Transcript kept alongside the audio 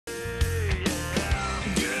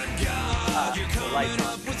lights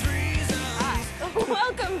on. Hi.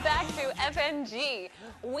 Welcome back to FMG.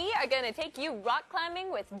 We are going to take you rock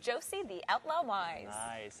climbing with Josie the Outlaw Wise.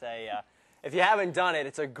 Nice. Hey, if you haven't done it,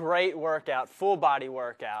 it's a great workout, full body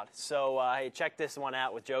workout. So hey, check this one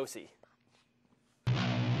out with Josie.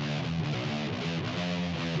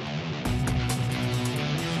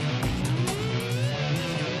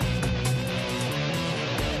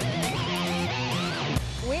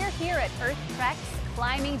 We're here at Earth Trek's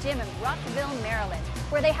climbing gym in Rockville, Maryland,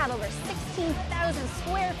 where they have over 16,000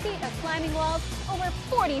 square feet of climbing walls, over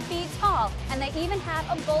 40 feet tall, and they even have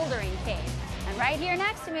a bouldering cave. And right here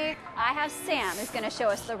next to me, I have Sam, who's going to show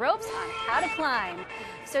us the ropes on how to climb.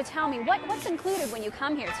 So tell me, what's included when you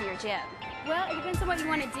come here to your gym? Well, it depends on what you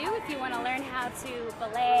want to do. If you want to learn how to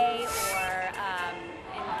belay or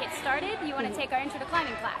and get started, you want to take our Intro to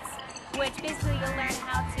Climbing class, which basically you'll learn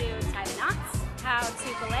how to tie the knots, how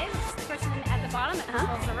to belay, which is the person at the bottom that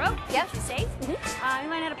controls the rope, keeps you safe. You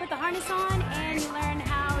learn how to put the harness on, and you learn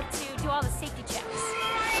how to do all the safety checks.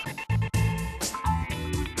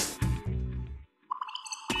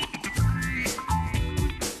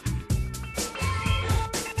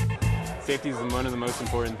 Safety is one of the most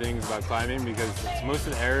important things about climbing because most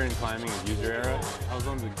of the error in climbing is user error. As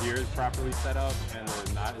long as the gear is properly set up and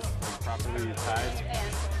the knot is properly tied,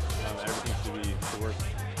 everything should work.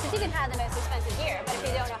 Because you can have the most expensive gear, but if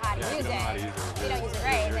you don't know how to use it, you don't use it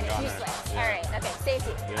right, then it's useless. All right, okay,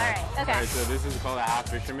 safety. All right, okay. All right, so this is called a half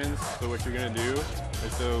fisherman. So what you're going to do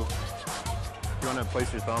is, so you want to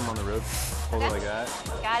place your thumb on the rope, hold it like that.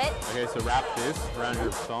 Got it. Okay, so wrap this around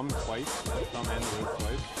your thumb twice, thumb and the rope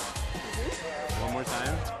twice. One more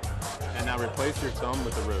time. And now replace your thumb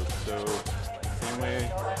with the rope. So same way,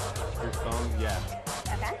 your thumb,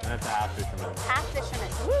 Okay. And that's a half fisherman. Half fisherman.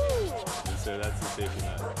 Woo! And so that's the safety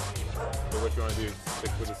net. So what you want to do is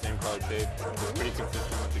stick with the same color tape. It's pretty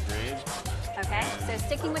consistent with the grade. Okay, so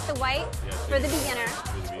sticking with the white for the beginner,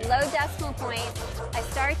 low decimal point. I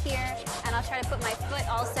start here, and I'll try to put my foot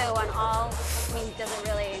also on all. I mean, does it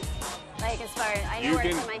really, like, as far as I know where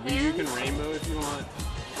to put my hand? You can rainbow if you want.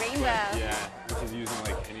 Rainbow. But, which is using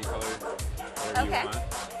like any color, whatever you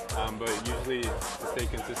want. But usually, to stay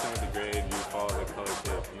consistent with the grade, you follow the color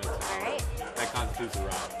tape. And that constitutes a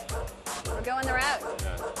route. We're going the route.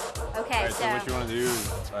 Yeah. Okay, so what you want to do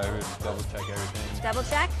is I would double check everything. Double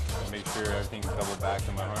check. Make sure everything's double back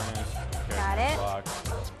to my harness. Got it. Block.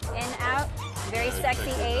 In, out. Very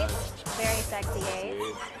sexy eight. Very sexy eight.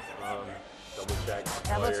 Double check.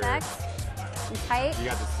 Double check. And tight. You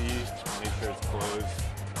got the C. Make sure it's closed.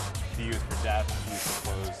 C is for depth. C is for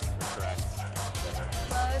close. Correct.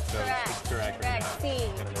 Close, so correct. It's correct. Correct. C,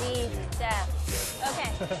 D, depth.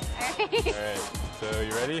 Okay. All right. All right. So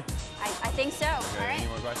you ready? I think so. Okay. All right. Any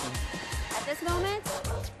more questions? At this moment,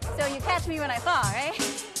 so you catch me when I fall, right?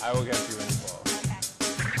 I will get you when you fall.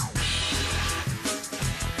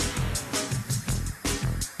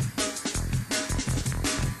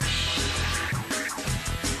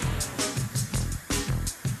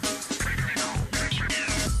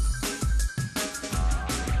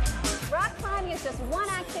 Rock climbing is just one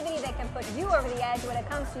activity that can put you over the edge when it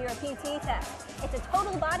comes to your PT test. It's a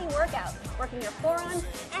total body workout, working your forearms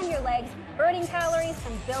and your legs, burning calories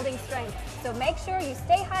and building strength. So make sure you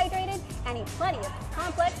stay hydrated and eat plenty of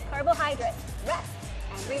complex carbohydrates. Rest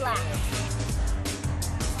and relax.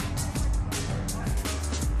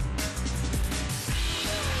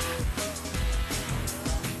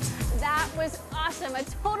 That was awesome, a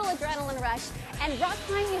total adrenaline rush. And rock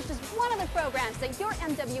climbing is just one of the programs that your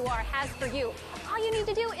MWR has for you. All you need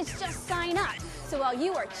to do is just sign up. So while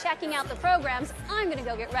you are checking out the programs, I'm gonna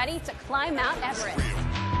go get ready to climb Mount Everest.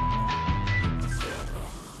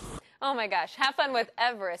 Oh my gosh, have fun with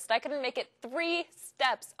Everest. I couldn't make it 3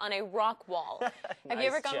 steps on a rock wall. Have you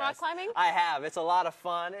ever gone rock climbing? I have. It's a lot of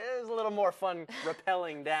fun. It is a little more fun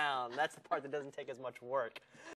rappelling down. That's the part that doesn't take as much work.